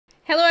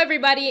Hello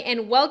everybody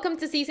and welcome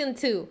to season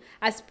 2.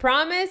 As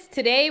promised,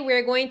 today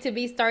we're going to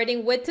be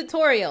starting with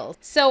tutorials.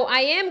 So I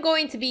am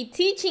going to be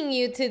teaching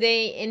you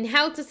today in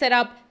how to set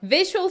up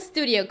Visual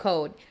Studio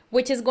Code,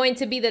 which is going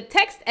to be the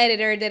text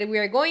editor that we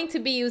are going to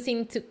be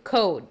using to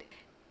code.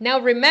 Now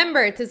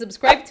remember to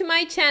subscribe to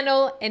my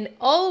channel and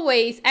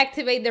always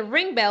activate the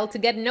ring bell to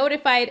get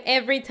notified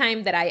every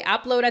time that I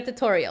upload a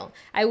tutorial.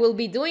 I will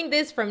be doing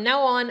this from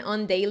now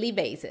on daily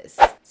basis.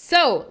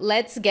 So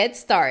let's get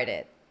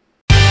started.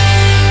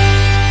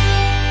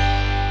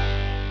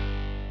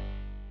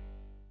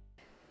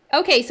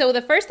 Okay, so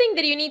the first thing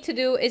that you need to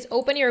do is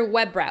open your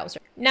web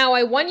browser. Now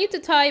I want you to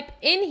type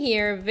in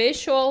here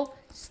Visual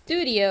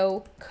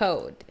Studio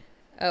Code,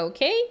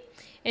 okay?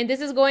 And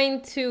this is going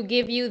to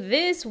give you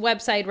this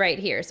website right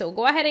here. So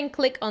go ahead and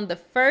click on the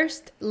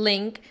first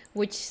link,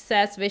 which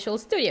says Visual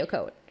Studio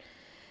Code.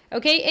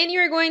 Okay, and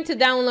you're going to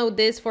download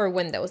this for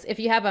Windows. If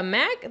you have a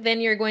Mac,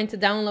 then you're going to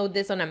download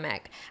this on a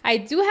Mac. I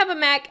do have a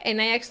Mac and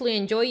I actually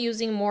enjoy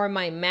using more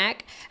my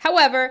Mac.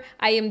 However,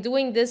 I am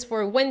doing this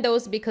for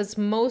Windows because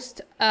most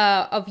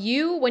of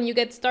you, when you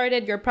get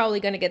started, you're probably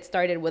going to get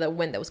started with a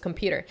Windows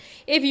computer.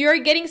 If you're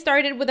getting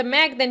started with a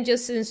Mac, then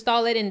just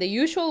install it in the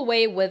usual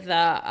way with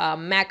a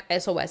Mac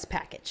SOS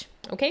package.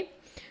 Okay,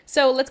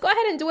 so let's go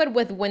ahead and do it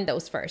with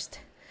Windows first.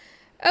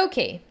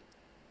 Okay.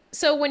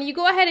 So when you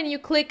go ahead and you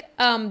click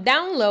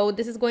download,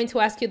 this is going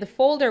to ask you the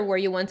folder where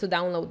you want to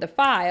download the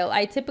file.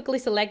 I typically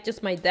select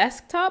just my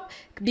desktop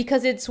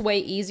because it's way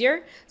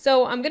easier.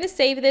 So I'm going to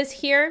save this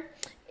here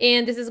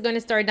and this is going to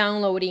start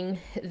downloading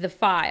the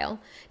file.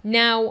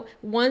 Now,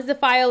 once the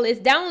file is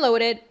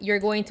downloaded, you're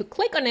going to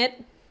click on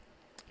it,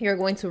 you're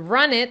going to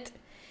run it,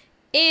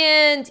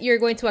 and you're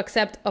going to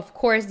accept, of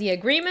course, the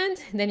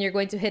agreement. Then you're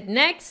going to hit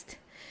next.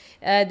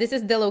 This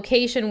is the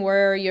location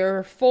where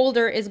your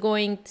folder is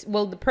going to,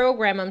 well, the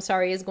program, I'm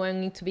sorry, is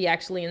going to be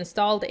actually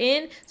installed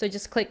in. So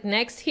just click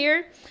next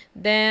here.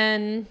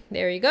 Then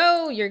there you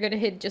go. You're going to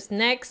hit just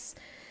next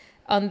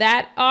on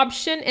that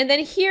option. And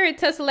then here it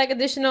says select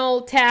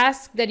additional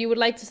tasks that you would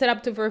like to set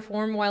up to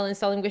perform while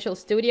installing Visual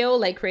Studio,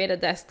 like create a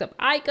desktop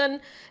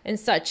icon and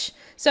such.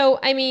 So,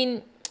 I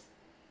mean,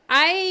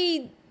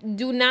 I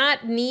do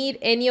not need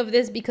any of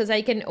this because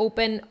I can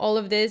open all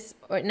of this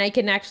and I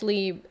can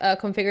actually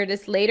configure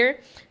this later.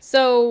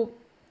 So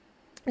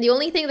the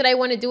only thing that I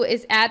want to do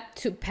is add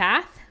to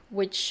path,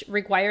 which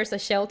requires a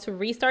shell to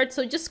restart.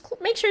 So just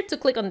make sure to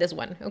click on this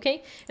one,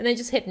 okay? And then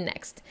just hit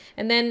next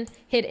and then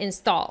hit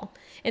install.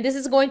 And this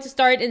is going to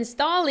start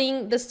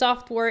installing the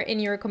software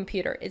in your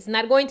computer. It's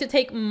not going to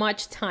take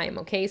much time,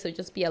 okay? So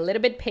just be a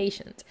little bit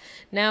patient.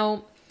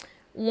 Now,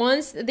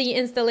 once the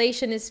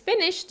installation is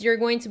finished, you're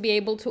going to be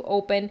able to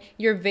open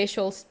your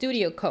Visual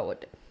Studio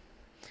Code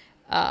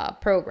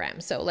program.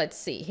 So let's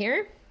see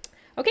here.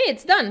 Okay,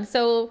 it's done.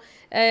 So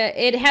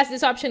it has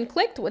this option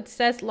clicked, which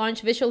says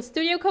Launch Visual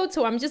Studio Code.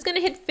 So I'm just going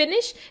to hit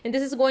finish, and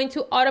this is going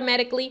to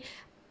automatically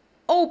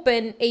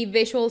open a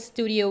Visual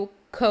Studio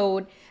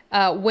Code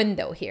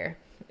window here.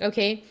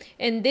 Okay,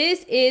 and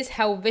this is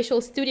how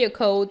Visual Studio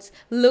Codes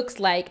looks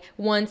like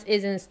once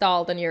it's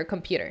installed on your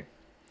computer.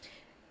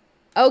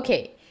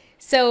 Okay.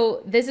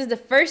 So this is the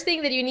first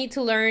thing that you need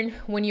to learn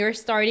when you're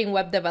starting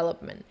web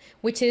development,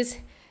 which is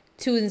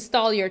to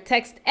install your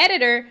text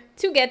editor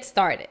to get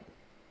started.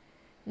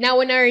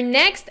 Now in our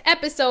next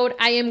episode,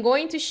 I am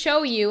going to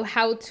show you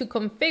how to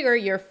configure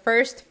your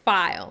first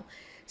file.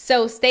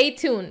 So stay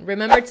tuned.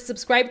 Remember to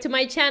subscribe to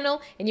my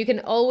channel, and you can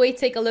always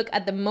take a look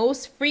at the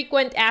most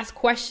frequent asked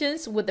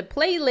questions with the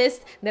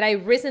playlist that I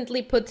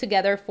recently put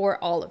together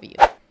for all of you.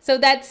 So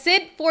that's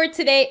it for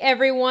today,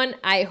 everyone.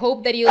 I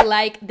hope that you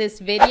like this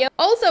video.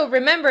 Also,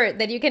 remember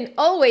that you can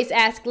always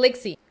ask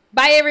Lixi.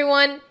 Bye,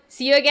 everyone.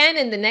 See you again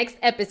in the next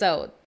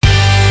episode.